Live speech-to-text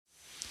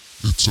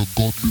It's a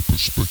godly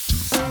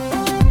perspective.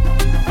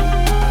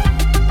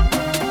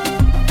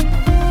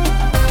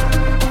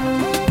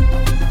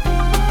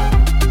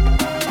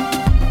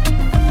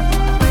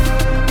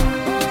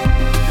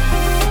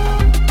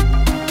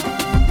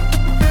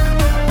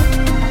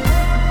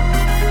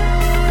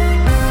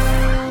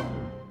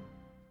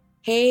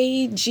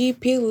 Hey,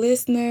 GP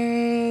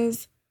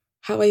listeners.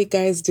 How are you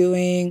guys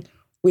doing?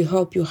 We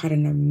hope you had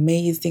an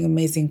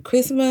amazing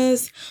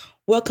Christmas.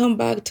 Welcome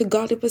back to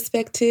Godly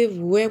Perspective,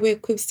 where we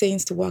equip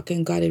saints to walk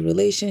in godly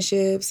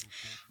relationships.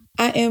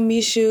 I am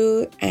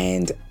Mishu,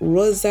 and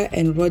Rosa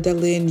and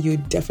Rodalyn, you're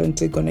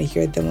definitely going to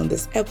hear them on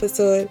this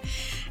episode.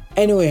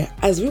 Anyway,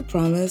 as we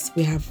promised,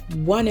 we have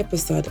one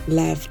episode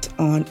left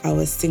on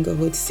our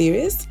singlehood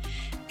series,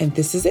 and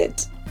this is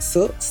it.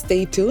 So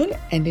stay tuned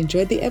and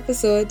enjoy the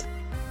episode.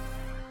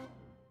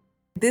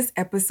 This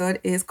episode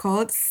is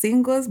called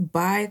Singles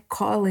by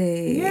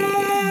Calling.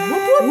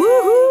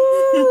 Woohoo!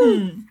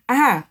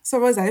 So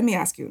Rosa, let me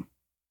ask you.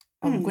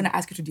 I'm going to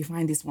ask you to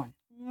define this one.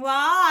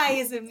 Why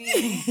is it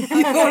me?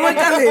 What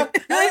does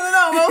it?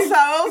 Rosa.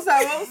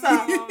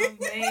 Oh,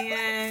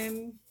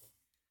 man.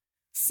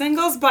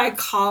 Singles by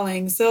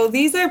calling. So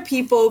these are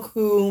people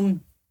who,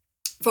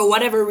 for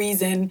whatever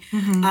reason,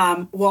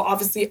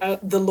 obviously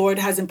the Lord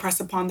has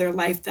impressed upon their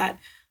life that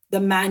the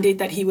mandate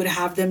that he would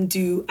have them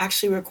do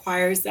actually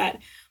requires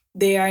that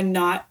they are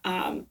not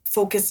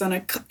focused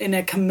on in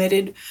a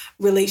committed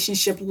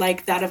relationship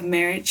like that of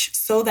marriage,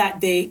 so that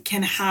they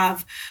can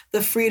have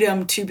the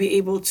freedom to be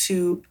able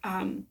to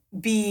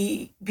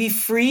be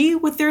free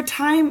with their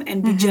time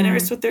and be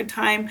generous with their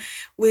time,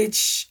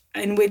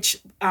 in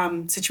which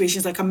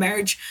situations like a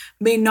marriage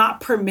may not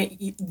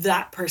permit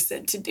that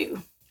person to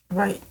do.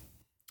 Right.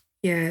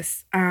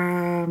 Yes.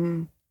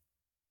 Rhoda,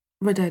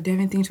 do you have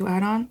anything to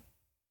add on?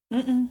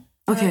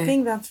 Okay. I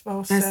think that's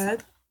well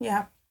said.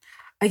 Yeah.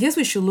 I guess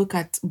we should look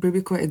at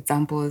biblical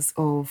examples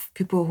of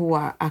people who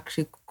are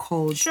actually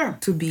called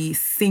to be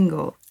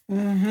single.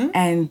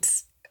 And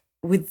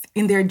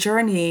in their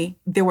journey,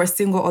 they were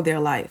single all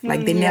their life.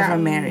 Like they never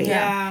married.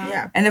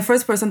 Yeah. And the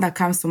first person that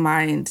comes to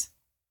mind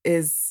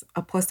is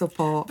Apostle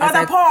Paul.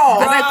 Brother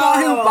Paul. As I call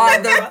him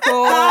Brother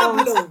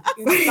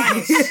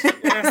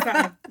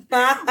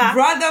Paul.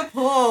 Brother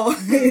Paul.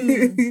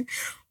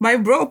 My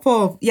bro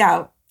Paul.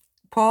 Yeah.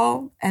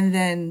 Paul and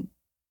then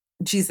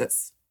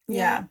Jesus.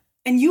 Yeah.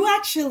 And you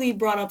actually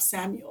brought up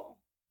Samuel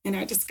in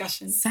our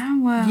discussion.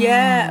 Samuel.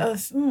 Yeah.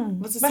 Was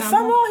it but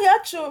Samuel? He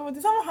actually,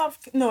 did someone have,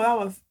 no, that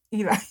was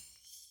Eli.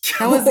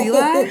 That was Eli?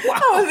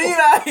 That was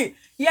Eli.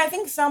 Yeah, I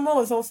think Samuel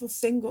was also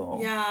single.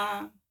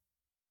 Yeah.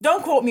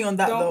 Don't quote me on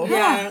that though.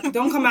 Yeah,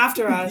 don't come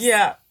after us.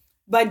 Yeah.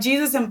 But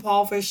Jesus and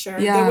Paul for sure.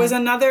 Yeah. There was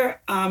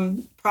another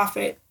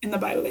prophet in the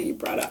Bible that you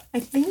brought up. I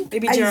think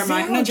maybe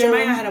Jeremiah. No,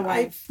 Jeremiah had a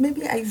wife.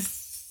 Maybe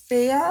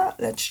Isaiah.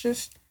 Let's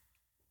just...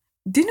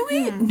 Didn't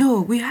we?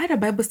 No, we had a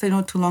Bible study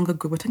not too long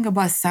ago. We're talking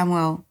about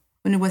Samuel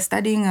when we were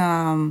studying.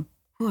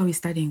 Who are we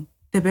studying?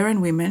 The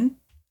barren women,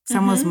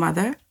 Samuel's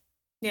mother.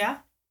 Yeah.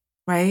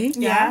 Right.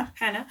 Yeah.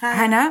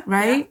 Hannah.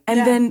 Right. Yeah.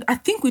 And then I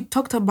think we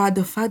talked about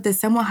the fact that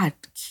Samuel had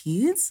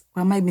kids.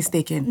 Or am I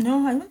mistaken?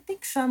 No, I don't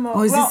think Samuel.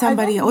 Or is it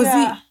somebody? I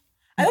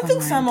don't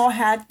think Samuel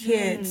had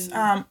kids.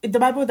 The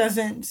Bible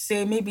doesn't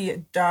say. Maybe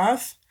it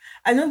does.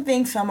 I don't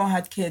think Samuel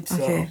had kids.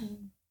 Okay. So.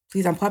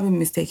 Please, I'm probably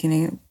mistaking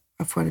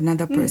it for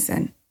another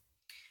person.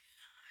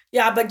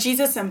 Yeah, but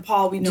Jesus and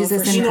Paul, we know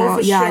for sure. Paul,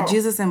 yeah,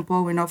 Jesus and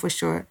Paul, we know for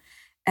sure.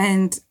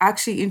 And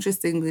actually,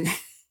 interestingly,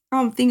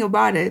 think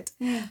about it.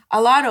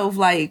 A lot of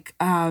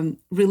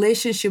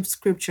relationship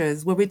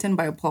scriptures were written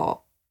by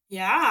Paul.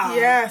 Yeah.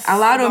 Yes. Oh, A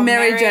lot of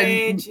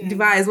marriage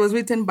advice was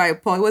written by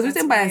Paul. It was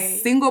written by a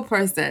single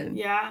person.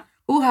 Yeah.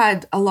 Who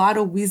had a lot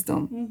of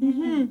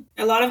wisdom.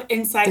 A lot of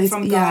insight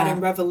from God and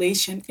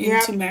revelation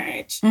into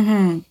marriage.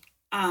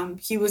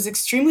 He was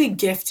extremely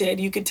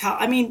gifted. You could tell.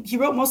 I mean, he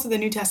wrote most of the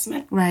New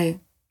Testament. Right.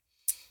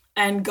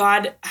 And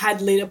God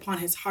had laid upon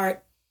his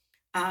heart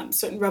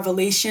certain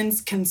revelations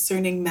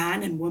concerning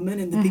man and woman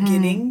in the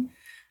beginning.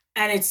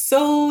 And it's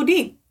so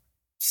deep.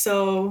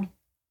 So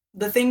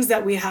the things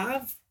that we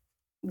have,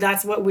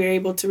 that's what we're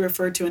able to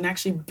refer to and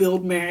actually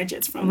build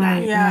marriages from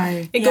that.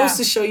 Yeah. It goes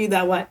to show you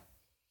that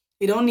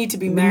you don't need to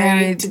be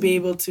married to be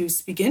able to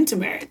speak into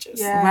marriages.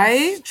 Yeah.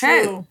 Right?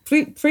 True.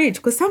 Hey, preach.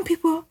 Because some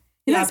people,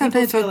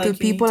 sometimes talk to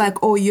people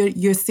like, oh,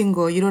 you're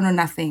single. You don't know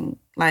nothing.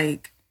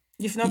 Like,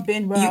 you've not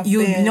been where I've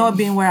you've been. not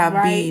been where I've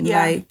been.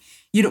 Yeah. Like,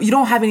 you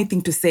don't have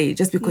anything to say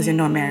just because you're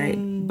not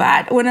married.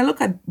 But when I look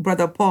at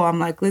Brother Paul, I'm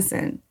like,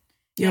 listen,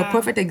 you're a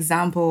perfect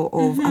example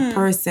of a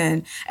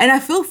person. And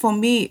I feel for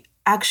me,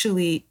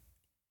 actually,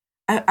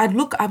 I'd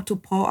look up to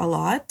Paul a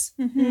lot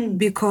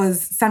because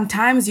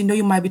sometimes,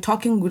 you might be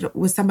talking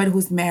with somebody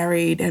who's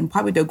married and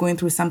probably they're going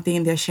through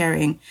something they're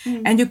sharing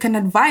and you can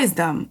advise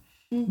them.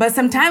 But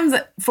sometimes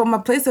from a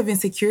place of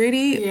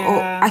insecurity,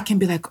 I can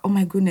be like, oh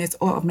my goodness,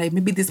 or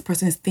maybe this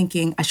person is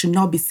thinking I should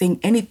not be saying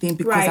anything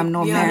because I'm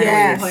not married.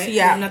 Yes.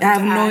 I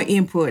have no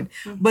input.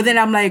 But then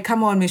I'm like,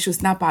 come on, we should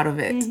snap out of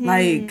it.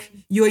 Like,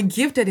 you're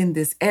gifted in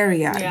this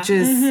area.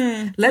 Just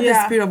let the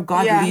Spirit of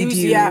God lead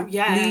you.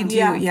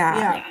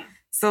 Yeah.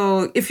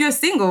 So if you're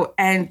single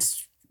and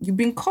you've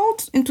been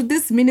called into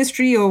this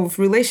ministry of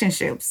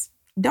relationships,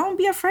 don't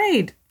be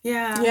afraid.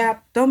 Yeah.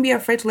 Don't be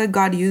afraid to let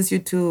God use you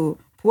to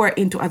pour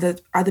into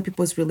other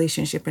people's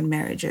relationship and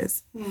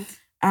marriages.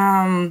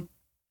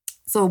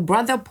 So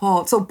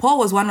Paul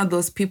was one of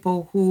those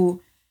people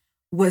who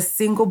was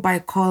single by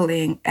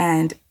calling,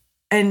 and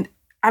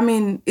I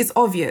mean, it's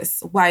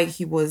obvious why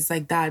he was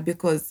like that,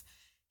 because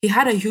he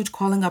had a huge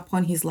calling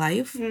upon his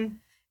life.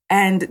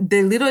 And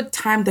the little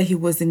time that he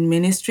was in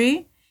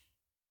ministry,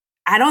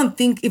 I don't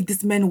think if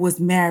this man was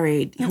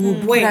married, he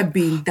would have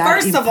been that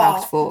First impactful.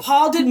 of all,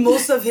 Paul did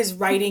most of his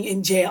writing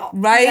in jail.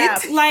 Right? Yeah.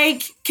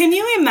 Like, can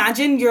you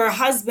imagine your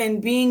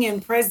husband being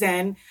in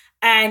prison,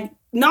 and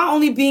not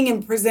only being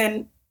in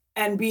prison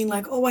and being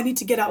like, oh, I need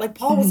to get out. Like,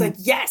 Paul was like,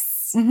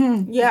 yes.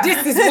 Yeah.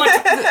 This is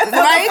what.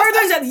 Right?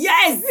 Further said,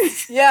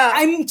 yes. Yeah.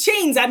 I'm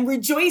chains. I'm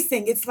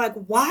rejoicing. It's like,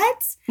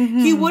 what?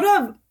 He would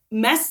have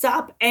messed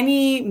up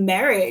any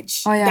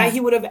marriage that he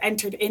would have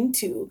entered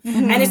into.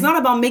 And it's not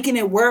about making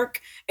it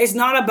work. It's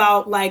not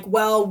about like,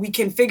 well, we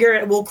can figure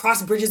it. We'll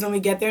cross bridges when we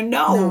get there.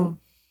 No.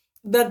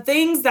 The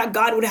things that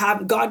God would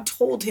have, God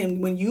told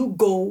him, when you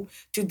go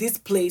to this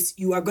place,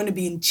 you are going to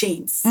be in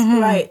chains.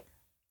 Right.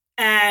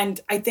 And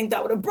I think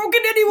that would have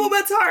broken any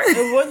woman's heart.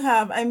 It would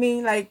have. I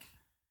mean, like,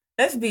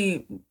 let's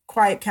be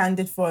quite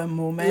candid for a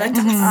moment. Let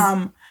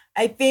us.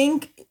 I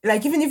think,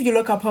 like, even if you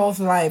look at Paul's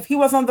life, he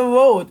was on the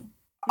road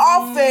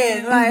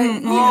often.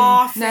 Like,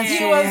 Often.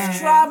 he was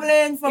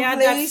traveling from That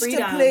place to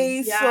freedom.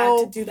 place. Yeah,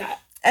 So, to do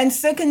that. and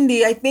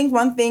secondly, I think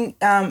one thing,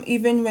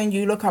 even when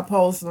you look at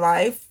Paul's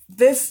life,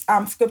 this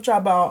scripture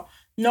about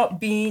not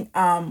being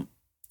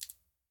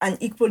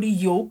unequally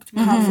yoked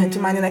comes into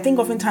mind. And I think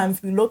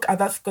oftentimes we look at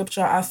that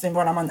scripture as saying,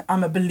 well,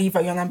 I'm a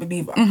believer, you're an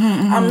unbeliever.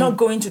 I'm not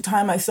going to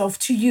tie myself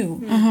to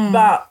you.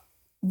 But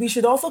we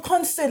should also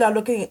consider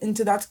looking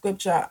into that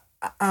scripture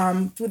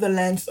through the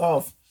lens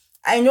of,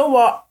 I know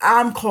what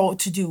I'm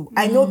called to do.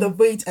 I know the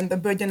weight and the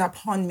burden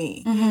upon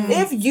me.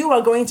 If you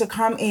are going to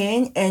come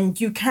in and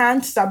you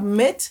can't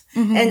submit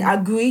and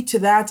agree to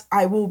that,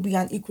 I will be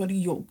unequally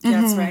yoked.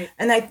 That's right.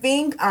 And I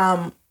think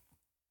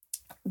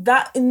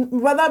that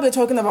whether we're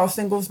talking about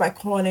singles by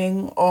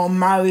calling or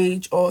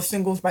marriage or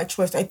singles by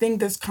choice, I think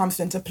this comes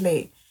into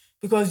play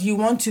because you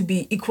want to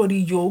be equally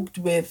yoked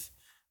with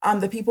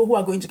the people who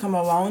are going to come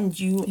around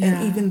you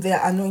and even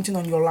their anointing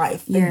on your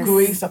life, the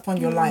grace upon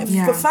your life.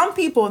 For some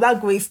people, that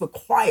grace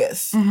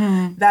requires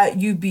that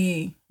you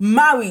be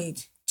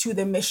married to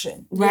the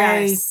mission.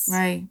 Right.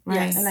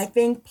 And I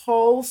think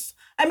because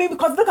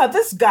look at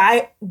this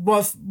guy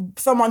was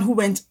someone who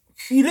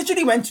he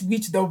literally went to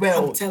reach the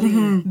world. I'm telling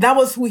you. That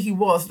was who he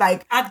was.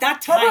 Like At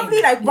that time.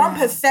 probably like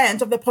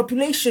 1% of the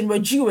population were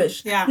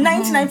Jewish.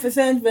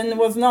 99%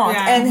 was not.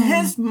 Yeah. And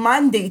his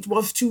mandate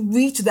was to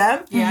reach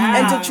them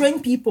and to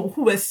train people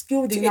who were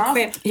skilled enough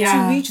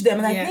to reach them.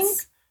 And I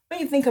think when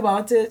you think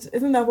about it,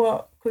 isn't that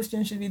what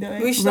Christians should be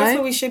doing? That's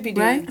what we should be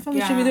doing. Right? That's what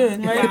we should be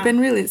doing. Right? Equip and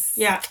release.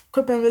 Yeah.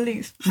 Equip and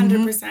release.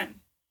 100%.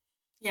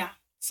 Yeah.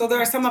 So there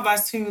are some of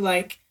us who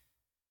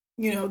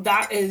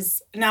that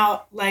is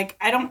now, like,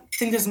 I don't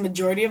think there's a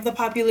majority of the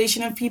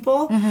population of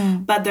people,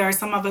 but there are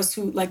some of us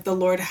who, like, the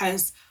Lord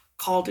has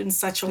called in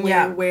such a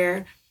way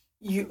where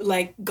you,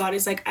 like, God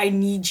is like, I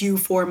need you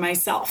for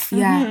myself.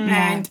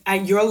 And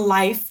your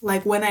life,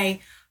 like, when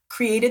I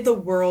created the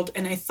world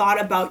and I thought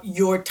about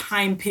your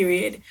time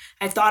period,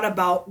 I thought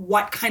about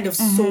what kind of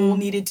soul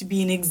needed to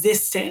be in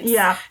existence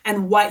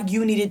and what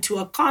you needed to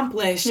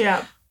accomplish.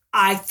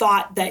 I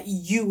thought that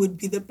you would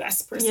be the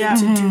best person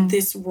to do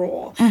this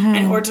role.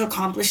 In order to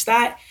accomplish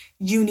that,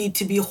 you need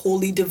to be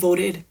wholly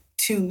devoted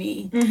to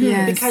me.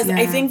 Because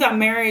I think that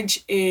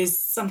marriage is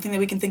something that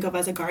we can think of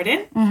as a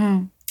garden.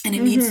 And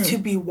it needs to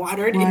be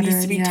watered. It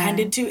needs to be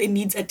tended to. It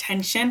needs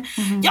attention.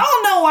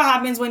 Y'all know what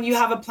happens when you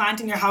have a plant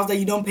in your house that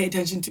you don't pay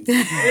attention to.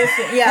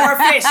 Or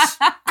a fish.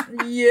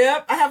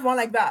 Yep, I have one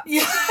like that.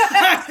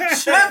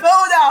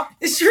 Shriveled up.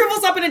 It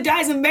shrivels up and it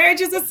dies. And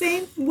marriage is the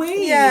same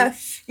way.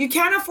 You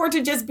can't afford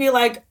to just be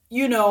like,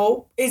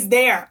 it's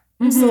there.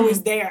 So it's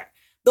there.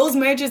 Those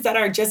marriages that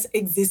are just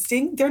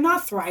existing, they're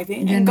not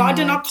thriving. And God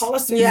did not call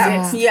us to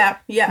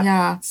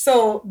exist.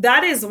 So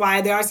that is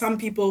why there are some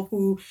people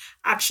who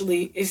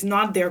actually it's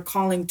not their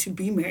calling to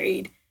be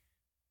married.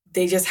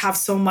 They just have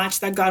so much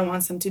that God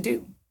wants them to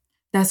do.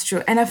 That's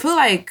true. And I feel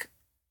like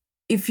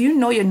if you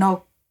know you're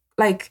not,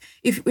 like,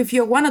 if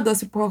you're one of those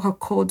people who are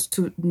called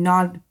to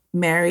not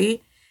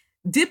marry,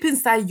 deep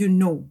inside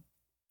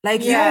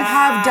like you don't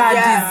have that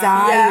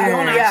desire. You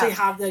don't actually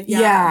have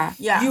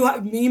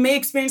the You may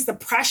experience the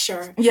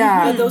pressure.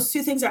 But those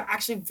two things are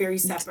actually very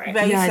separate.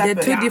 They're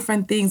two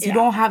different things. You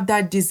don't have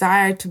that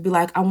desire to be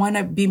like, I want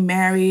to be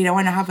married. I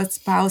want to have a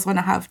spouse. I want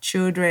to have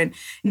children.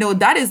 No,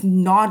 that is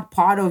not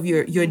part of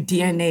your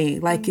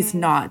DNA. Like it's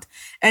not.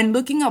 And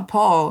looking at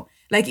Paul,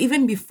 like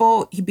even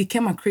before he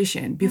became a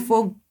Christian,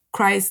 before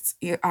Christ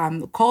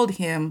called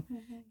him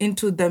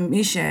into the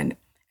mission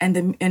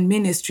and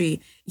ministry,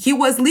 he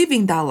was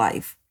living that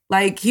life.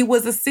 Like he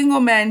was a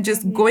single man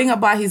just going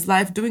about his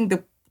life doing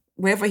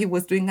whatever he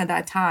was doing at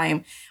that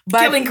time.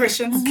 But Killing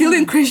Christians.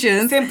 Killing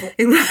Christians. Simple.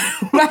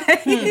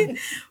 Right?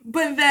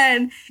 But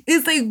then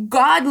it's like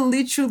God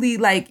literally,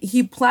 like,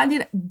 he planned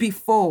it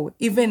before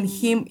even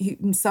he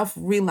himself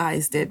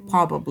realized it,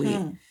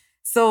 probably.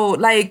 So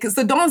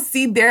don't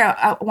sit there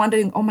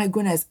wondering, oh my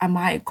goodness, am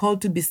I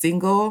called to be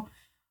single?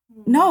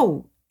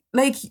 No.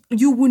 Like,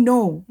 you will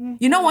know.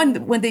 You know,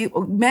 when the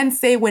men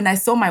say, when I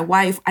saw my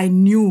wife, I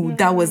knew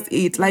that was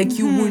it. Like,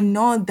 you will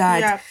know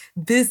that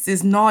this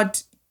is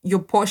not your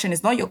portion.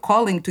 It's not your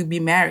calling to be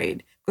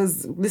married.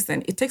 Because,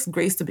 listen, it takes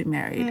grace to be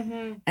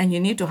married. And you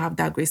need to have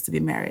that grace to be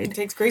married. It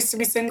takes grace to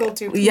be single,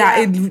 too. Yeah,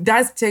 it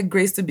does take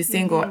grace to be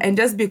single. And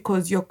just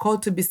because you're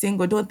called to be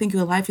single, don't think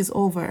your life is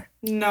over.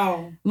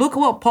 No. Look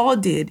what Paul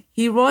did.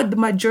 He wrote the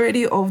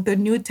majority of the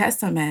New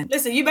Testament.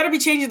 Listen, you better be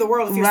changing the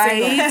world if you're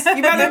Right? single.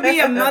 You better be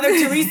a Mother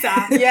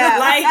Teresa. Yeah.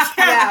 Like,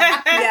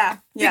 Yeah.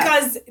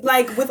 because,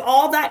 like, with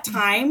all that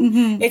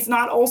time, it's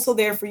not also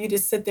there for you to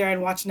sit there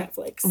and watch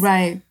Netflix.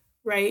 Right.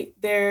 Right?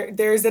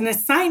 There's an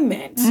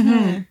assignment.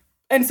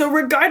 And so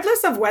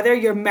regardless of whether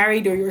you're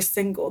married or you're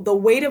single, the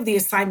weight of the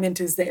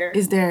assignment is there.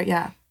 Is there,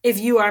 yeah. If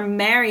you are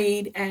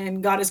married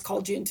and God has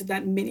called you into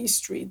that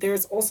ministry,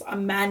 there's also a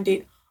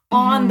mandate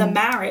on the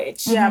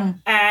marriage. Yeah.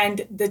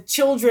 And the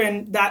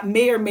children that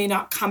may or may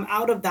not come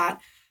out of that,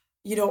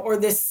 you know, or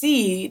the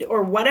seed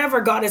or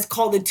whatever God has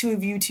called the two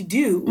of you to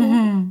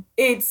do,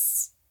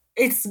 it's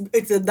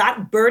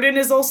that burden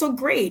is also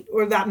great,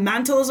 or that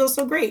mantle is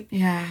also great.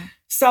 Yeah.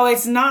 So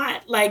it's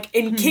not like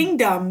in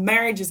kingdom,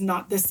 marriage is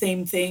not the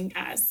same thing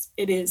as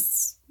it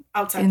is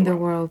outside In the the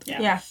world.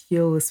 world. Yeah.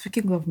 Yo,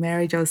 speaking of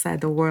marriage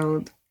outside the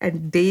world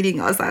and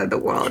dating outside the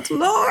world,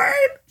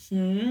 Lord.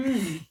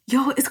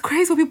 Yo, it's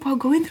crazy what people are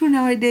going through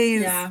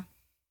nowadays. Yeah.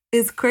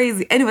 It's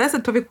crazy. Anyway, that's a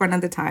topic for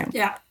another time.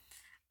 Yeah.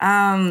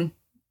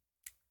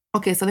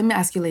 Okay, so let me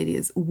ask you,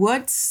 ladies,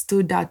 what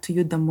stood out to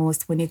you the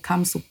most when it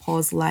comes to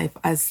Paul's life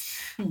as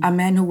a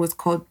man who was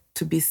called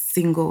to be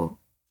single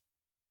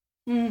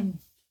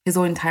his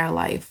whole entire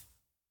life?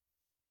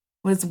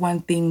 What is one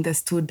thing that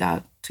stood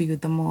out to you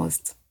the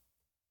most?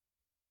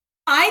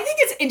 I think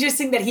it's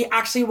interesting that he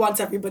actually wants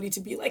everybody to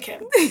be like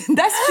him.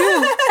 That's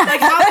true. Like,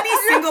 how many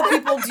single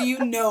people do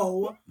you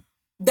know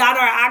that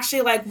are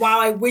actually like, wow,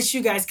 I wish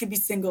you guys could be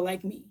single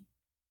like me?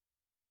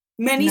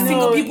 Many No.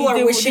 single people are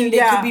They wishing would- they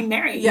yeah. could be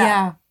married.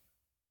 Yeah.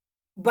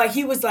 But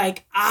he was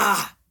like,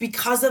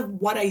 because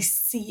of what I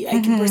see, I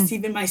can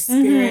perceive in my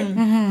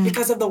spirit,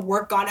 because of the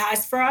work God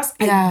has for us,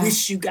 Yeah. I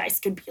wish you guys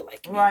could be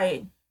like me.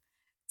 Right.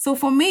 So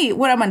for me,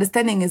 what I'm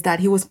understanding is that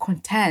he was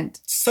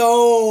content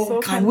So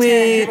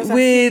content.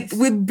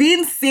 with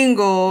being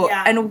single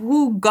Yeah. and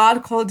who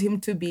God called him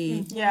to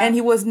be. Yeah. And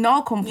he was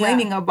not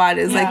complaining about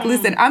it. It's like,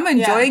 listen, I'm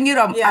enjoying it.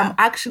 I'm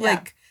actually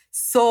like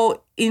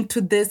so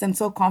into this and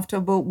so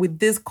comfortable with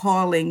this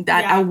calling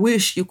that Yeah. I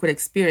wish you could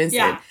experience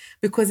Yeah. it,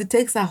 because it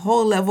takes a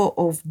whole level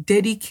of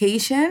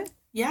dedication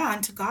Yeah,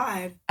 unto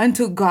God.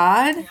 unto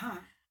God,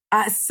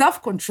 Yeah.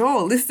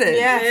 self-control. Listen,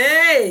 Yeah.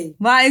 Hey.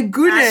 my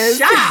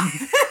goodness.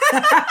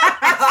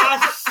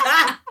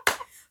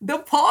 The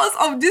pulse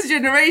of this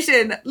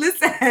generation.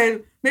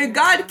 Listen, may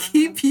God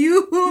keep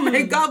you.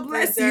 May God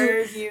bless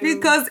Preserve you. you.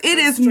 Because it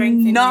is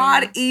Strengthen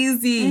not you.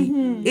 easy.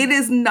 It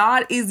is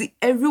not easy.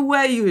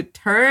 Everywhere you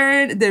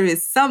turn, there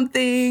is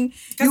something.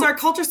 Because our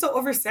culture's so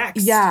oversexed.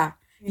 Yeah.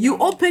 You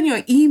open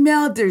your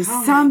email, there's Oh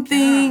my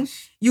something.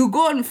 gosh. You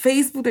go on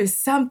Facebook, there's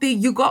something.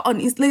 You go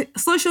on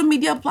social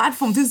media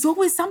platforms, there's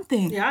always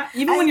something. Yeah.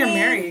 Even when you're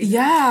married.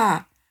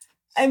 Yeah.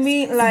 I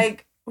mean,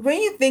 like,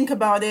 when you think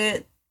about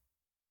it,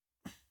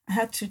 I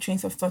had two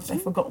trains of thoughts. I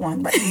forgot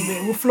one, but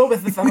anyway, we'll flow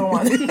with this other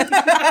one.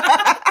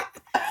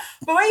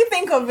 But when you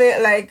think of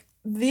it, like,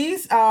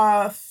 these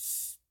are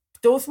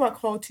those who are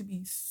called to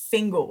be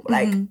single,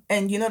 like,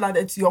 and you know that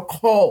it's your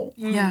call.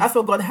 Yeah. That's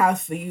what God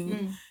has for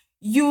you.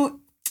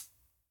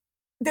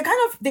 They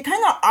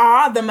kind of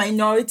are the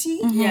minority.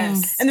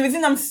 Yes. And the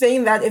reason I'm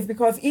saying that is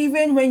because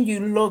even when you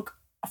look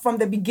from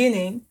the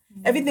beginning,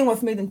 everything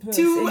was made in pairs.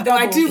 Two in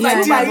by doubles. two by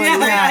Yeah, two. yeah, Yeah,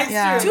 yeah, it's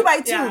yeah. true. 2 by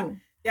 2. Yeah.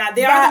 Yeah,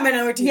 they are the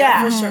minority. Yeah,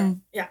 yeah. for sure.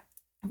 Yeah.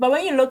 But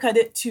when you look at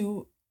it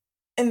too,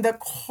 in the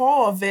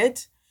core of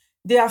it,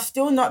 they are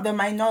still not the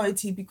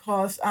minority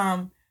because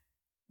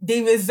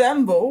they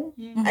resemble.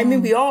 I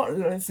mean, we all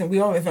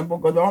resemble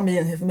God. We're all made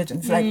in His image and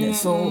His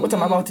likeness. So what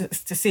I'm about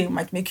to say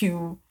might make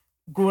you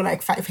go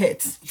like 5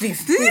 heads.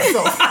 Please.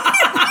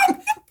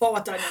 Pour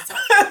water on yourself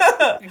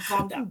and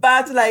calm down.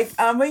 But like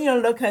when you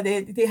look at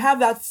it, they have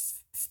that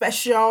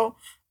special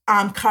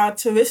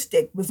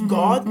characteristic with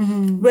God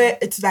where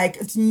it's like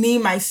it's me,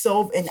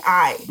 myself, and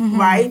I,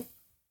 right?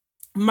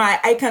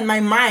 I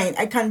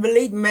can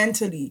relate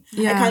mentally,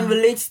 I can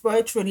relate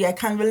spiritually, I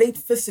can relate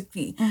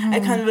physically, I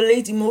can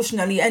relate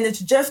emotionally, and it's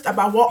just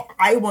about what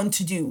I want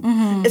to do.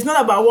 It's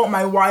not about what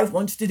my wife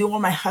wants to do,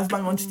 what my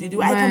husband wants to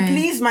do. I can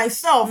please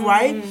myself,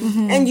 right?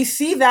 And you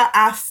see that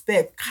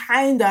aspect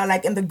kind of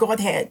like in the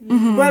Godhead,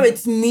 where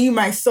it's me,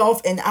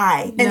 myself, and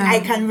I, and I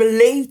can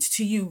relate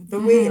to you the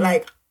way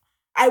like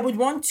I would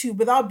want to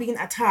without being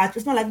attached.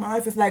 It's not like my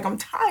wife is like, I'm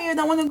tired,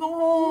 I want to go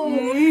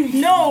home.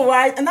 No,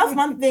 right? And that's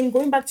one thing,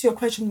 going back to your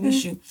question,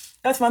 Mishu,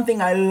 that's one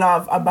thing I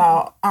love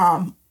about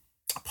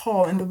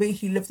Paul and the way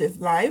he lived his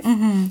life.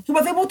 He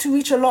was able to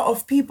reach a lot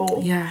of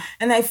people. Yeah.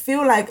 And I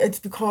feel like it's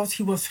because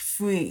he was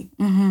free.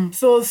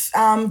 So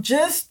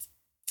just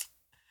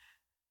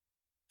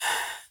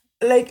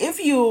like if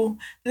you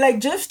like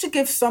just to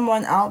give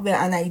someone out there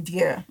an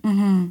idea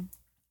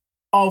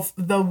of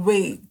the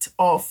weight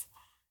of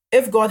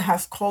if God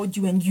has called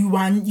you and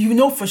you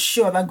know for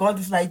sure that God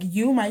is like,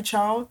 you, my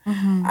child,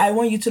 I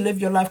want you to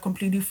live your life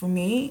completely for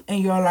me.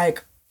 And you're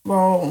like,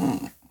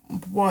 well,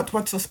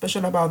 what's so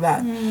special about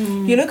that?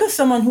 You look at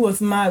someone who was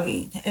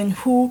married and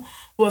who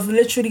was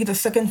literally the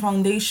second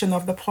foundation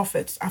of the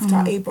prophets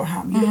after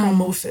Abraham. You look at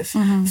Moses,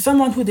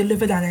 someone who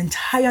delivered an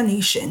entire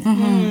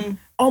nation.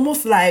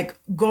 Almost like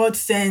God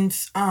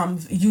sends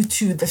you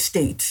to the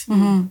States.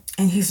 And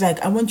he's like,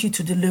 I want you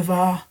to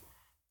deliver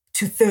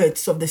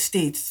 2/3 of the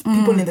States,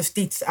 people in the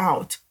States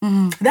out.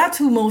 That's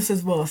who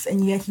Moses was,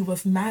 and yet he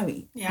was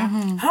married.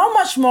 How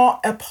much more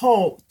a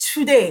Paul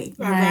today?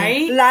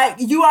 Right? Like,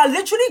 you are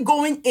literally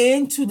going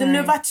in to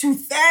deliver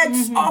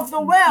 2/3 of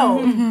the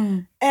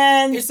world.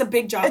 And It's a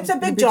big job. it's a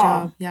big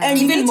job. yeah. And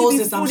you Even need to be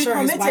Moses, I'm fully sure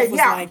his committed. wife was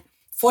like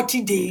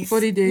 40 days.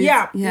 40 days.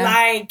 Yeah.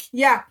 Like,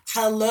 Yeah.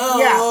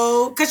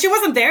 hello. Because she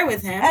wasn't there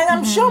with him. And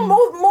I'm sure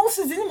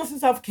didn't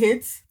Moses have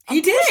kids? he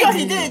did. sure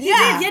he did,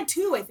 yeah. He had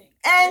 2, I think.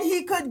 And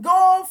he could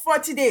go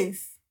 40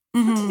 days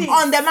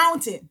on the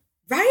mountain.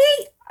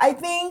 Right? I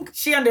think,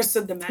 She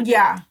understood the man.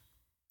 yeah,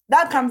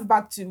 that comes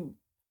back to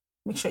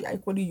make sure you're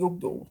equally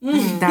yoked though.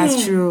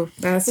 That's true.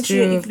 That's Make sure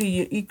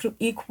you're true.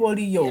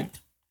 equally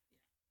yoked.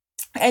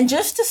 And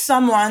just to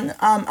someone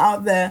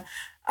out there,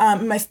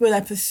 in my spirit,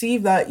 I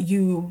perceive that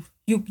you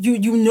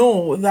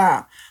know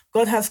that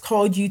God has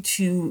called you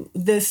to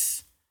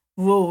this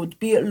road,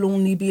 be it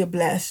lonely, be it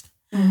blessed.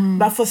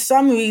 But for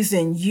some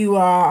reason, you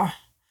are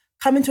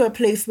coming to a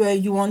place where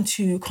you want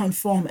to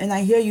conform. And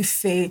I hear you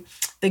say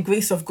the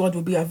grace of God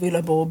will be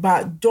available,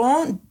 but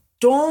don't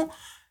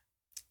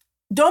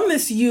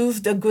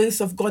misuse the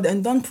grace of God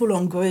and don't pull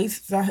on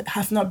grace that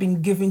has not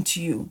been given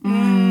to you.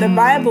 The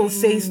Bible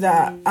says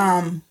that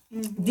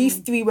these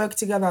 3 work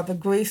together: the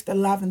grace, the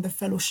love, and the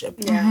fellowship.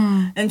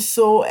 And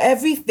so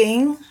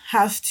everything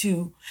has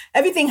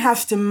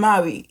to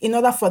marry in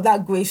order for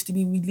that grace to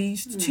be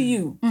released to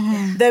you.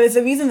 There is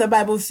a reason the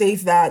Bible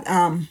says that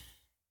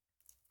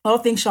all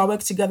things shall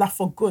work together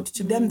for good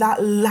to them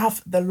that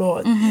love the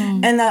Lord.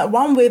 And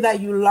one way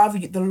that you love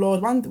the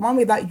Lord, one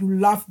way that you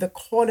love the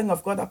calling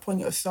of God upon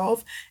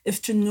yourself is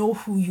to know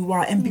who you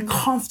are and be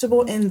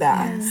comfortable in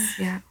that.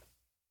 Yeah.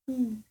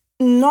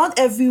 Not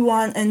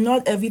everyone and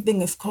not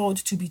everything is called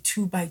to be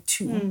 2 by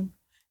 2.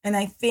 And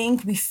I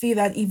think we see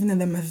that even in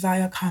the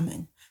Messiah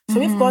coming.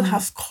 So if God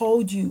has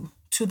called you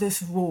to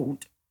this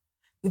road,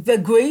 the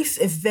grace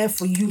is there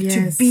for you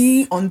to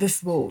be on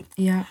this road.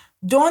 Yeah.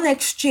 Don't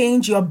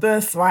exchange your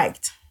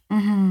birthright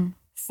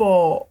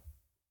for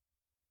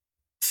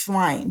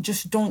swine.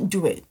 Just don't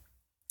do it.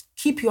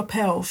 Keep your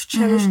pearls,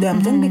 cherish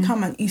them. Don't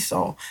become an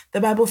Esau. The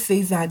Bible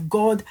says that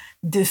God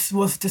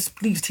was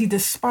displeased. He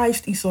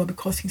despised Esau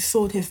because he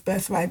sold his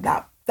birthright.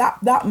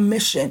 That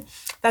mission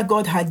that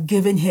God had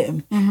given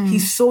him, he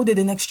sold it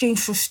in exchange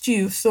for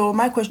stew. So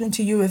my question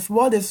to you is,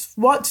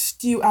 what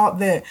stew out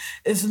there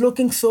is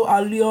looking so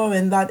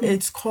alluring that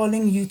it's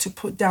calling you to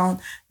put down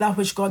that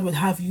which God would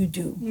have you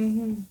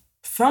do?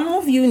 Some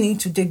of you need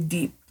to dig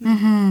deep.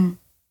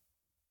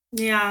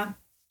 Yeah.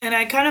 And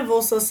I kind of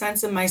also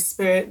sense in my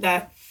spirit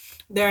that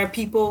there are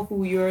people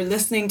who you're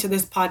listening to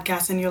this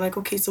podcast and you're like,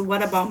 okay, so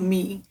what about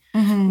me?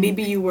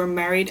 Maybe you were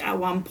married at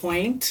one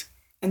point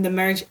and the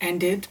marriage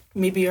ended.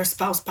 Maybe your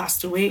spouse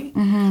passed away.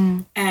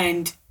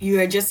 And you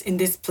are just in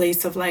this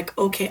place of like,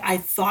 okay, I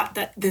thought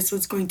that this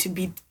was going to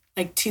be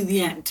like to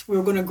the end. We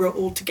were going to grow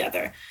old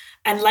together.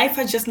 And life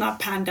has just not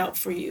panned out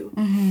for you.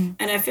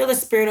 And I feel the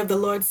Spirit of the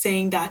Lord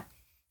saying that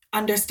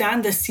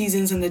understand the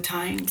seasons and the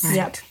times.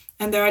 Yep.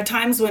 And there are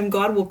times when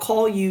God will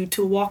call you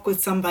to walk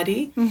with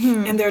somebody.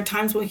 And there are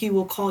times when he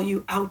will call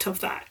you out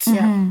of that.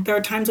 There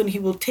are times when he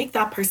will take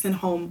that person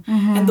home.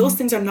 And those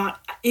things are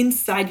not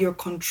inside your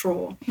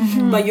control.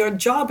 But your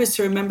job is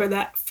to remember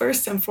that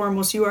first and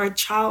foremost, you are a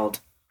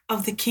child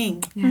of the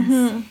King.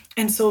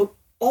 And so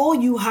all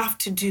you have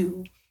to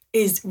do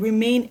is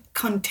remain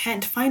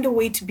content. Find a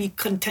way to be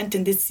content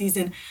in this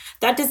season.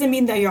 That doesn't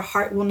mean that your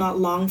heart will not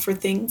long for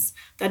things.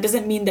 That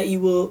doesn't mean that you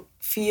will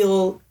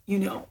feel,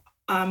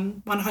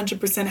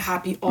 100%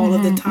 happy all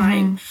of the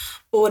time.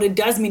 But what it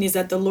does mean is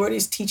that the Lord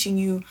is teaching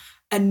you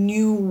a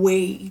new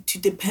way to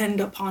depend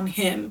upon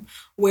him,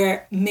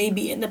 where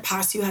maybe in the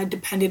past you had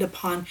depended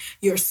upon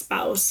your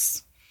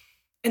spouse.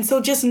 And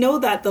so just know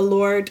that the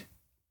Lord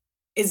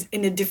is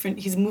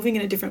he's moving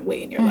in a different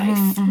way in your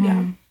life.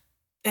 Yeah.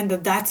 And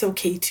that's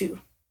okay too.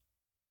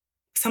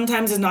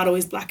 Sometimes it's not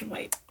always black and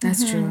white.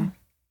 That's true.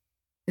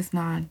 It's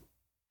not.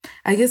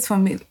 I guess for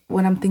me,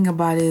 what I'm thinking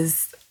about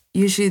is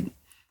usually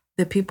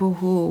the people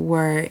who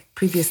were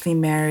previously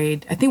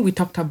married, I think we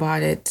talked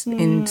about it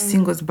in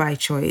Singles by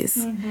Choice.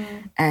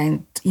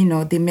 And,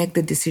 they make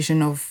the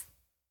decision of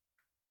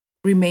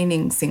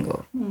remaining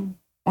single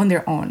on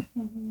their own,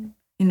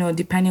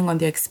 depending on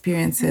their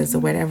experiences or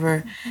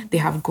whatever they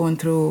have gone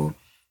through.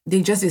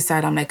 They just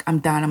decide, I'm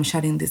done, I'm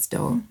shutting this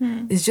door.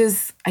 It's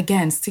just,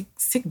 again,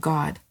 seek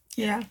God.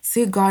 Yeah.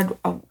 Seek God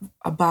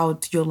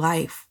about your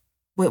life.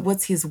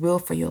 What's his will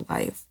for your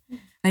life?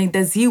 Like,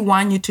 does he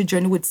want you to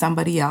journey with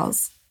somebody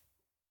else?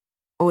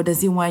 Or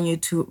does he want you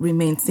to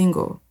remain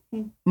single?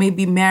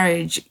 Maybe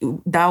marriage,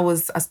 that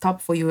was a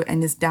stop for you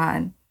and it's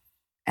done.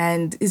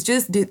 And it's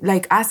just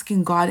like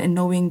asking God and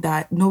knowing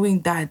that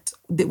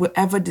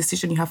whatever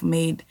decision you have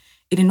made,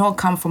 it did not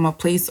come from a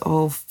place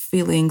of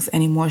feelings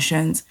and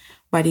emotions,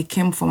 but it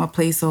came from a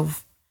place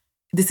of,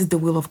 this is the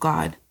will of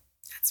God.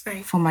 That's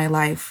right. For my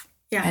life.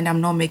 Yeah. And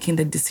I'm not making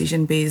the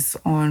decision based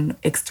on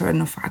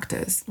external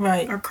factors.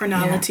 Right. Or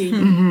carnality.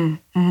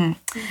 Yeah.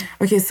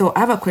 Okay, so I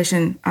have a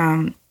question.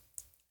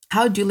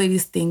 How do you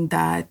ladies think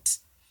that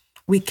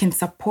we can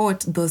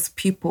support those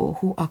people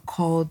who are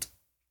called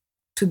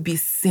to be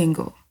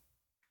single?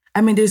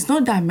 I mean, there's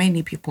not that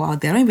many people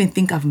out there. I don't even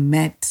think I've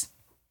met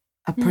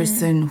a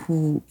person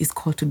who is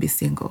called to be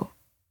single.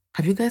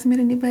 Have you guys met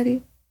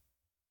anybody?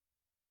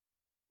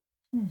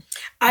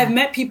 I've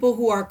met people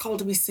who are called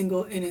to be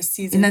single in a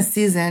season.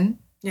 Yeah.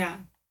 Yeah.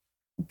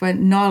 But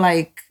not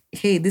like,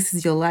 hey, this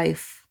is your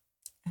life.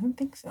 I don't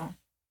think so.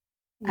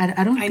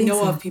 I don't think so. I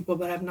know of people,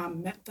 but I've not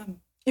met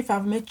them. If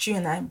I've met you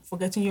and I'm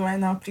forgetting you right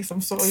now, please,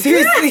 I'm sorry.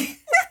 Seriously.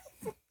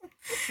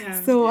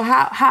 Yeah. So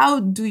how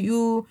do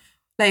you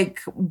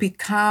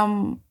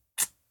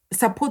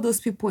support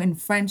those people in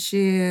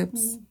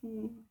friendships?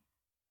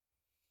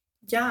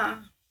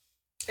 Yeah.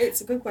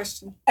 It's a good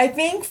question. I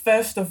think,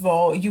 first of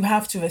all, you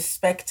have to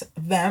respect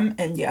them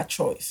and their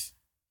choice.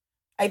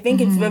 I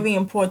think it's very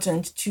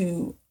important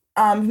to,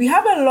 we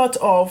have a lot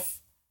of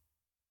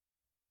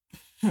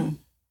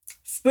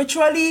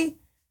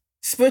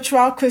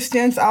spiritual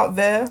Christians out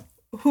there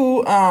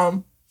who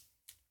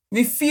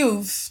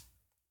refuse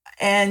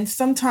and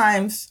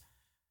sometimes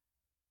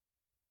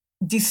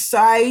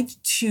decide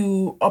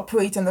to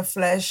operate in the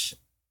flesh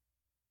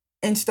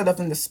instead of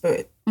in the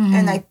spirit.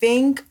 And I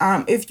think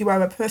if you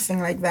are a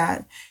person like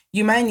that,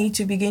 you might need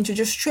to begin to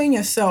just train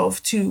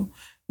yourself to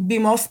be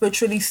more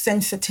spiritually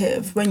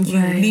sensitive when you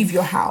leave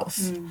your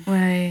house.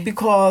 Right.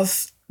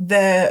 Because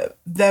the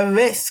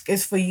risk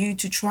is for you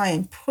to try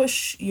and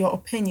push your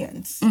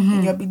opinions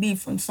and your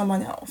belief on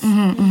someone else.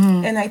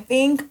 And I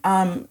think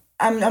I'm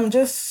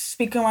just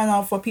speaking right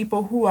now for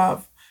people who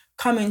have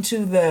come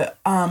into the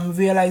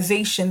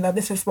realization that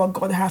this is what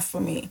God has for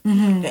me.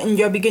 And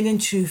you're beginning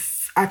to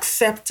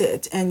accept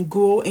it and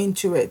go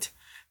into it.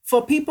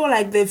 For people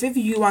like this, if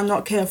you are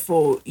not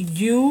careful,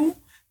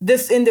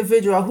 this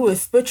individual who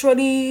is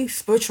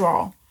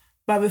spiritual,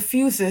 but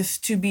refuses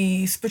to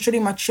be spiritually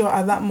mature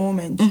at that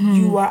moment,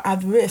 you are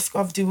at risk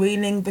of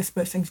derailing this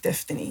person's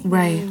destiny.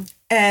 Right.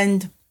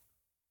 And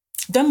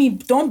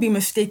don't be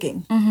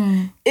mistaken.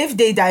 If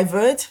they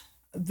divert,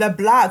 the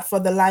blood for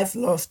the life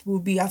lost will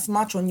be as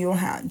much on your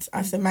hands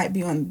as it might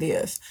be on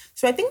theirs.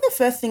 So I think the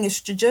first thing is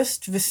to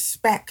just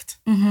respect.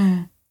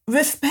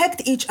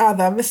 Respect each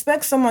other.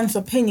 Respect someone's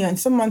opinion,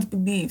 someone's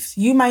beliefs.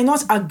 You might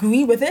not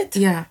agree with it.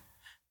 Yeah.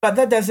 But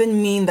that doesn't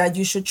mean that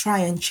you should try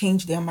and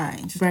change their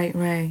minds.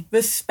 Right.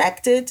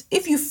 Respect it.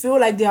 If you feel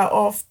like they are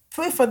off,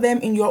 pray for them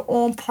in your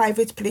own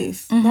private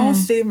place. Don't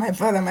say, my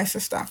brother, my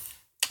sister.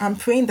 I'm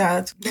praying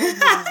that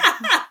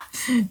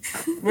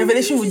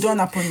revelation will dawn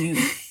upon you.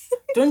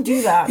 Don't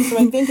do that. So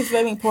I think it's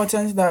very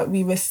important that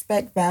we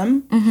respect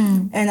them.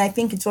 And I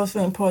think it's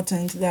also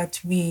important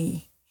that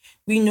we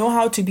know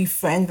how to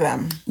befriend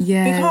them.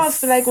 Yes.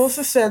 Because, like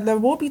also said, there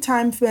will be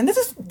times when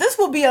this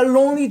will be a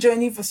lonely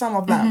journey for some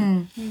of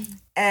them.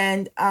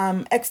 And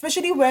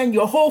especially when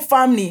your whole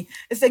family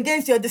is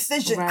against your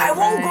decision. I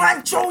want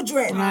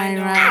grandchildren.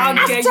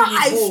 After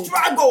I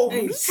struggle to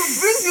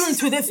bring you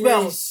into this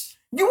world.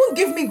 You won't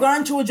give me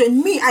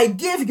grandchildren. Me, I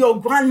gave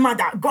your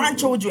grandmother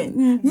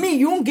grandchildren. Me,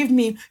 you won't give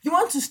me. You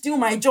want to steal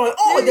my joy.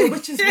 Oh, the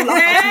witches will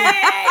laugh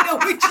at me. The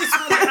witches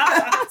will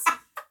laugh at us.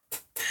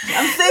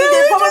 I'm saying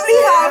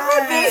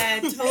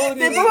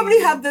they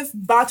probably have this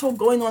battle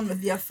going on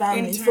with their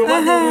family. So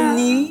what they will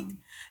need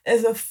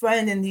is a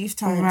friend in these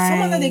times.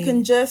 Someone that they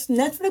can just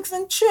Netflix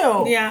and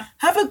chill. Yeah.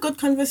 Have a good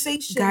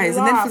conversation. Guys,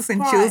 Netflix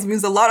and chills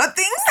means a lot of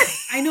things.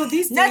 I know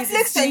these days.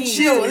 Netflix and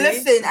chill.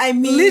 Listen, I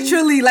mean,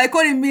 literally, like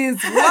what it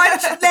means.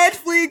 Watch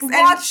Netflix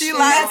and chill.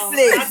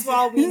 Netflix. That's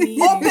all we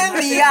need. Open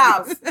me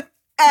up.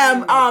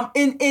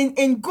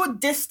 In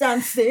good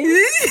distancing.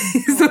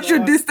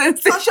 Social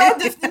distancing.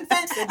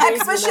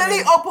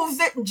 Especially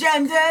opposite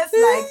genders.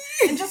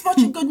 And just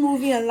watch a good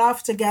movie and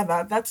laugh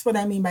together. That's what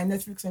I mean by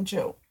Netflix and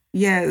chill.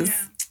 Yes.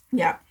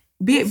 Yeah.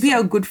 Be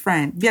a good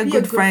friend. Be a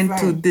good friend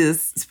to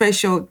this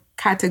special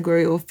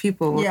category of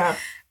people. Yeah.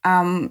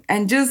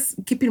 And just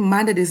keep in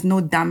mind that there's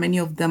not that many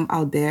of them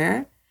out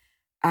there.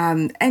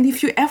 And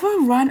if you ever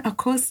run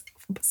across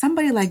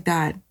somebody like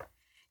that,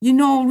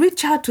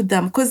 reach out to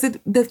them, because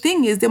the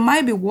thing is, they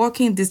might be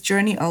walking this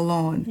journey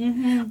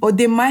alone, or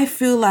they might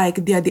feel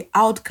like they're the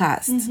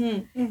outcast.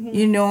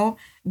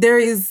 There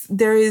is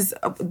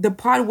the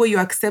part where you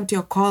accept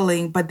your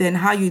calling, but then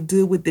how you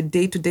deal with the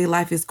day-to-day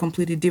life is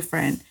completely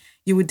different.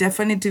 You would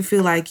definitely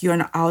feel like you're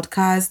an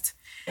outcast,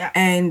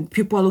 and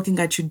people are looking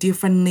at you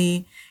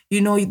differently.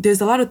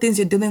 There's a lot of things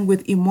you're dealing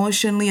with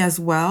emotionally as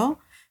well.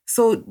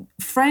 So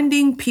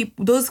friending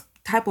people, those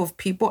type of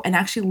people, and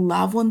actually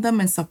love on them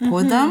and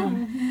support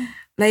them,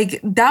 like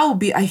that would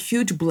be a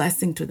huge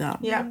blessing to them.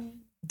 Yeah.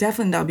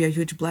 Definitely that would be a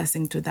huge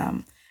blessing to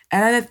them.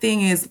 Another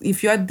thing is,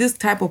 if you're this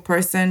type of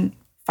person,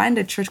 find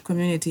a church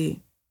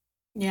community.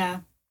 Yeah.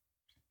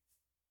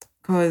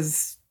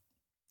 Because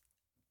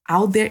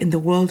out there in the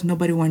world,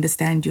 nobody will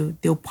understand you.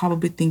 They'll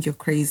probably think you're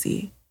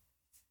crazy.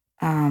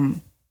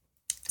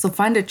 So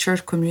find a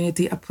church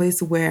community, a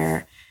place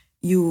where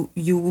you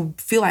will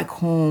feel like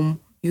home.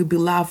 You'll be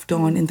loved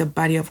on in the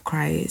body of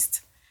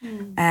Christ,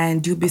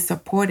 and you'll be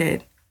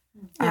supported.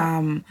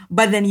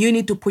 But then you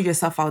need to put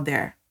yourself out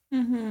there.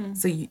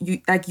 So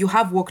you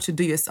have work to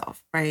do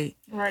yourself, right?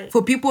 Right.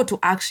 For people to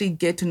actually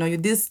get to know you.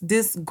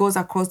 This goes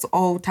across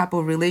all type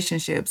of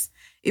relationships,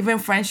 even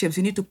friendships.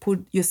 You need to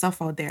put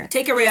yourself out there.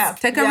 Take a risk.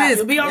 Take a risk.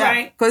 You'll be all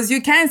right. Because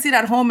you can't sit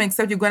at home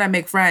except you're going to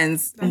make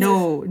friends.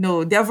 No.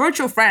 They're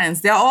virtual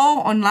friends. They're all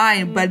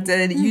online. But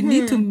you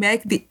need to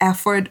make the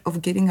effort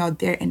of getting out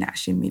there and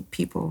actually meet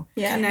people.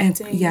 Yeah.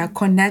 Connecting.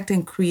 Connect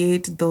and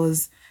create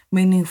those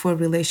meaningful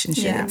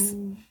relationships.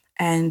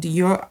 And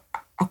your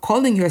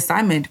calling, your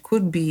assignment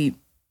could be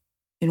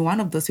in one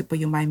of those people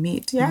you might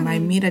meet. Yeah. You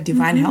might meet a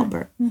divine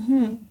helper.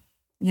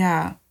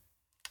 Yeah.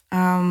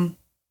 You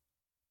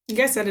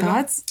guys said it all.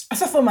 Thoughts?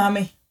 Asafo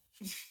mommy.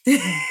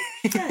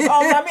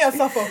 Mommy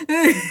Asafo.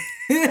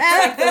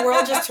 Like the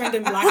world just turned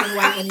in black and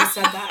white when you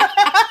said that.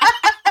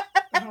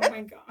 Oh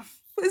my God.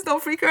 Please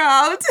don't freak her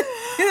out.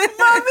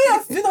 Mommy,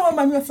 you know what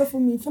Mommy Asafo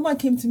means? Someone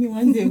came to me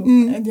one day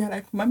and they're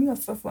like, Mommy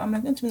Asafo. I'm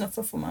like, don't you mean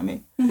Asafo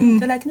Mommy?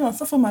 They're like, no,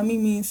 Asafo Mommy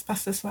means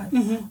pastor's wife.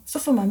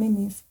 Asafo Mommy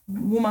means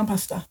woman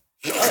pastor.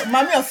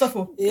 Mommy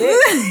Asafo.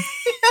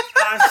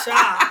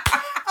 Asha.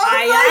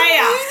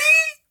 Ayaya.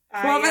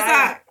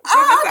 Professor.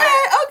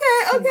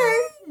 Okay.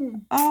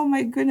 Oh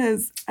my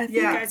goodness. I think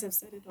You guys have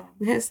said it all.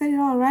 we have said it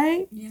all,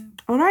 right? Yeah.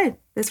 All right.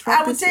 Let's I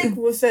practice. would take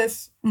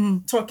Rose's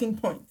talking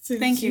point.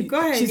 Thank you. Go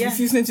ahead, She's yeah.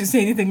 refusing to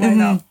say anything right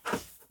now. I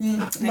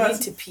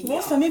need to pee.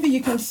 Rosa, maybe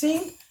you can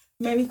sing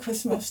Merry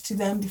Christmas to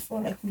them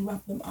before we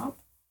wrap them up.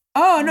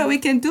 Oh no, we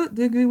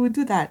will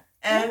do that.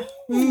 In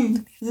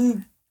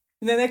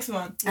the next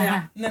one.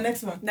 Yeah. In the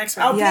next one. Next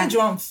I'll one. Yeah. play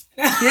drums.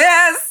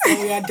 Yes.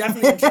 We are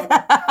definitely in trouble.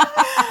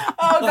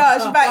 Oh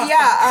gosh, but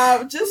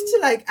yeah, just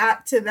to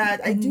add to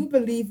that, I do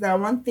believe that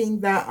one thing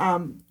that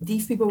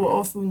these people will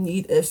also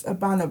need is a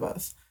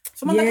Barnabas.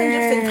 Someone that can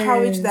just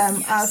encourage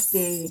them as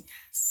they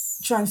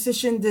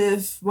transition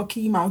this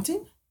rocky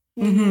mountain.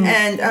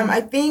 And I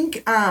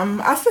think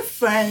as a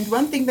friend,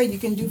 one thing that you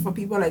can do for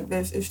people like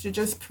this is to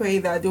just pray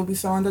that they'll be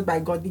surrounded by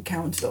godly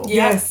counsel.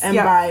 Yes. And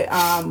by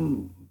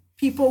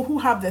people who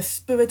have the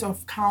spirit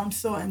of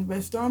counsel and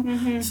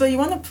wisdom. So you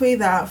want to pray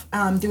that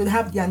they would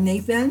have their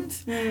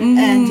Nathans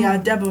and their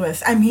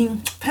Deborahs. I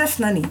mean,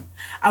 personally,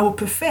 I would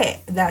prefer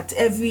that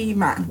every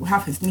man will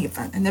have his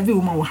Nathan and every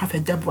woman will have a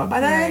Deborah.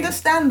 But I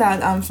understand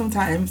that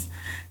sometimes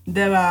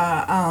there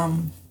are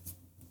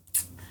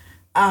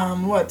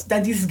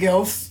these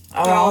girls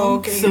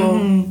around.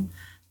 So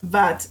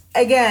but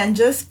again,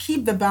 just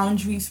keep the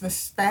boundaries,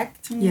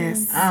 respect.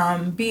 Yes.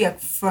 Be a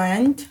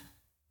friend.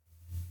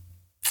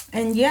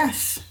 And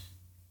yes.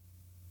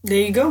 There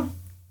you go.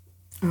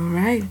 All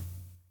right.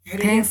 Heard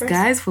it Thanks, here first.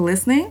 guys, for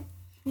listening.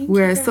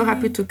 We're so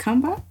happy to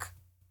come back.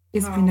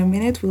 It's been a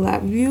minute. We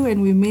love you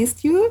and we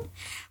missed you.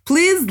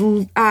 Please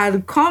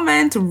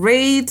comment,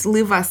 rate,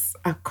 leave us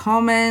a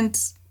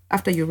comment.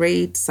 After you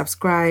rate,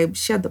 subscribe,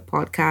 share the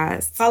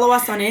podcast. Follow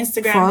us on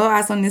Instagram. Follow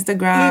us on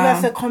Instagram. Leave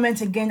us a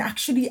comment again.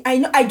 Actually, I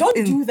know I don't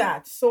do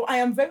that, so I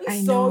am very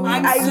sorry.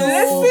 I'm I so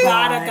listen.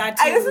 bad at that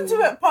too. I listen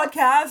to a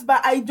podcast,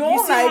 but I don't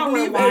You see how we're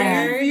leave a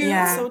wired? review.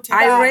 Yeah, So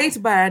I terrible. rate,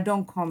 but I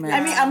don't comment. I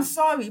mean, I'm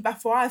sorry,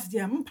 but for us,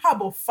 dear, I'm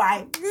probably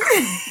 5.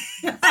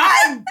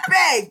 I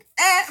beg,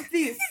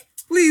 please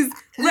please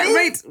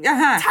rate.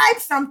 type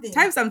something.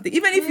 Type something,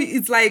 even if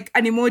it's like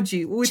an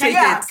emoji. We'll take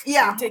Yeah, it.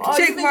 yeah. Take Or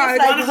it. even Check just mark,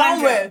 one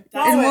 100. word.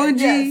 Emoji.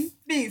 Yes,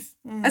 please.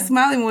 A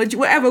smile emoji,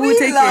 whatever. We We'll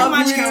take love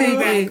it. you. We'll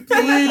take it.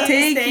 We'll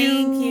take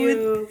Thank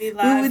you. We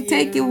love We will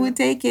take it. We'll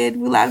take it.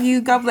 We love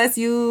you. God bless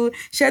you.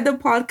 Share the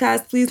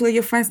podcast. Please let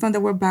your friends know that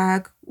we're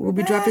back. We'll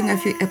be dropping a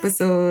few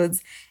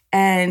episodes.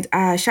 And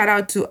shout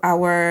out to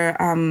our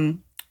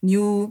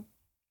new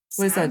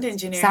Sound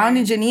engineer. sound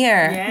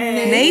engineer,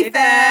 Yes.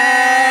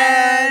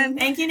 Nathan.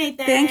 Thank you,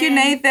 Nathan. Thank you,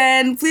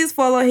 Nathan. Please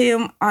follow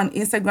him on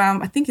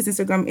Instagram. I think his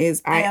Instagram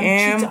is I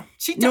am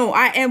Cheetah. No,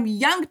 I am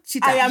young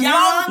cheetah. I am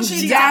young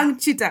cheetah. Young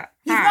cheetah.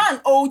 He's Ha. not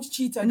an old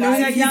cheetah, guys. No,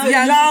 He's he's a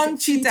a young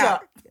cheetah.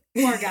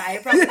 Poor guy. I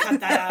probably cut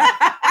that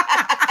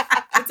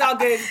out. It's all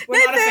good.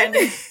 We're not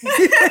offended.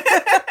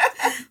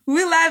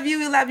 We love you.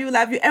 We love you. We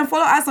love you. And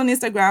follow us on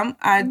Instagram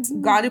at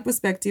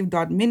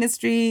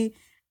godlyperspective.ministry.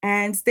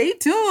 And stay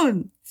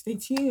tuned. Stay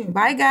tuned.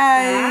 Bye,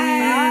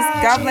 guys.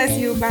 Bye. God bless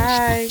you.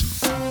 Bye.